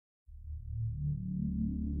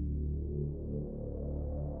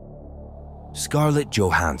Scarlett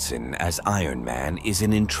Johansson as Iron Man is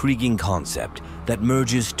an intriguing concept that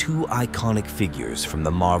merges two iconic figures from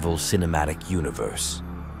the Marvel Cinematic Universe.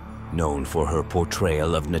 Known for her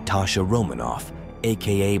portrayal of Natasha Romanoff,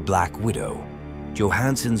 aka Black Widow,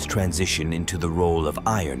 Johansson's transition into the role of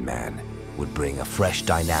Iron Man would bring a fresh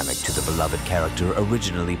dynamic to the beloved character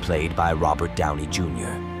originally played by Robert Downey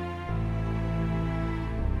Jr.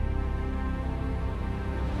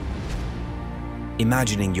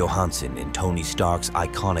 Imagining Johansson in Tony Stark's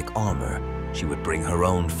iconic armor, she would bring her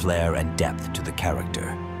own flair and depth to the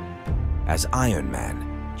character. As Iron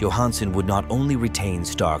Man, Johansson would not only retain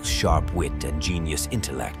Stark's sharp wit and genius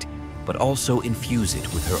intellect, but also infuse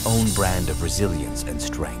it with her own brand of resilience and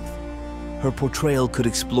strength. Her portrayal could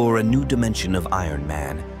explore a new dimension of Iron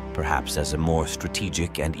Man, perhaps as a more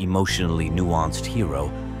strategic and emotionally nuanced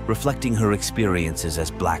hero, reflecting her experiences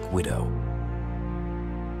as Black Widow.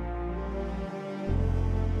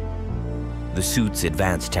 The suit's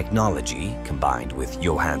advanced technology, combined with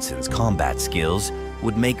Johansson's combat skills,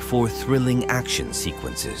 would make for thrilling action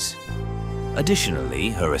sequences. Additionally,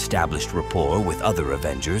 her established rapport with other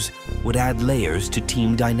Avengers would add layers to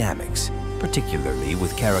team dynamics, particularly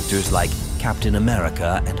with characters like Captain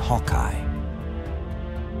America and Hawkeye.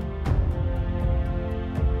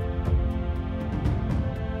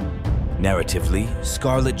 Narratively,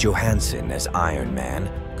 Scarlett Johansson as Iron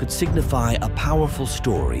Man could signify a powerful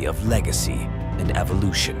story of legacy and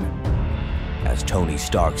evolution. As Tony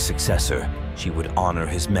Stark's successor, she would honor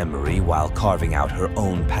his memory while carving out her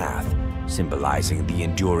own path, symbolizing the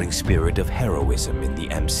enduring spirit of heroism in the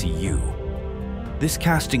MCU. This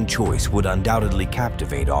casting choice would undoubtedly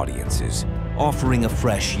captivate audiences, offering a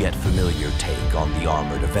fresh yet familiar take on the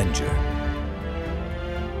armored Avenger.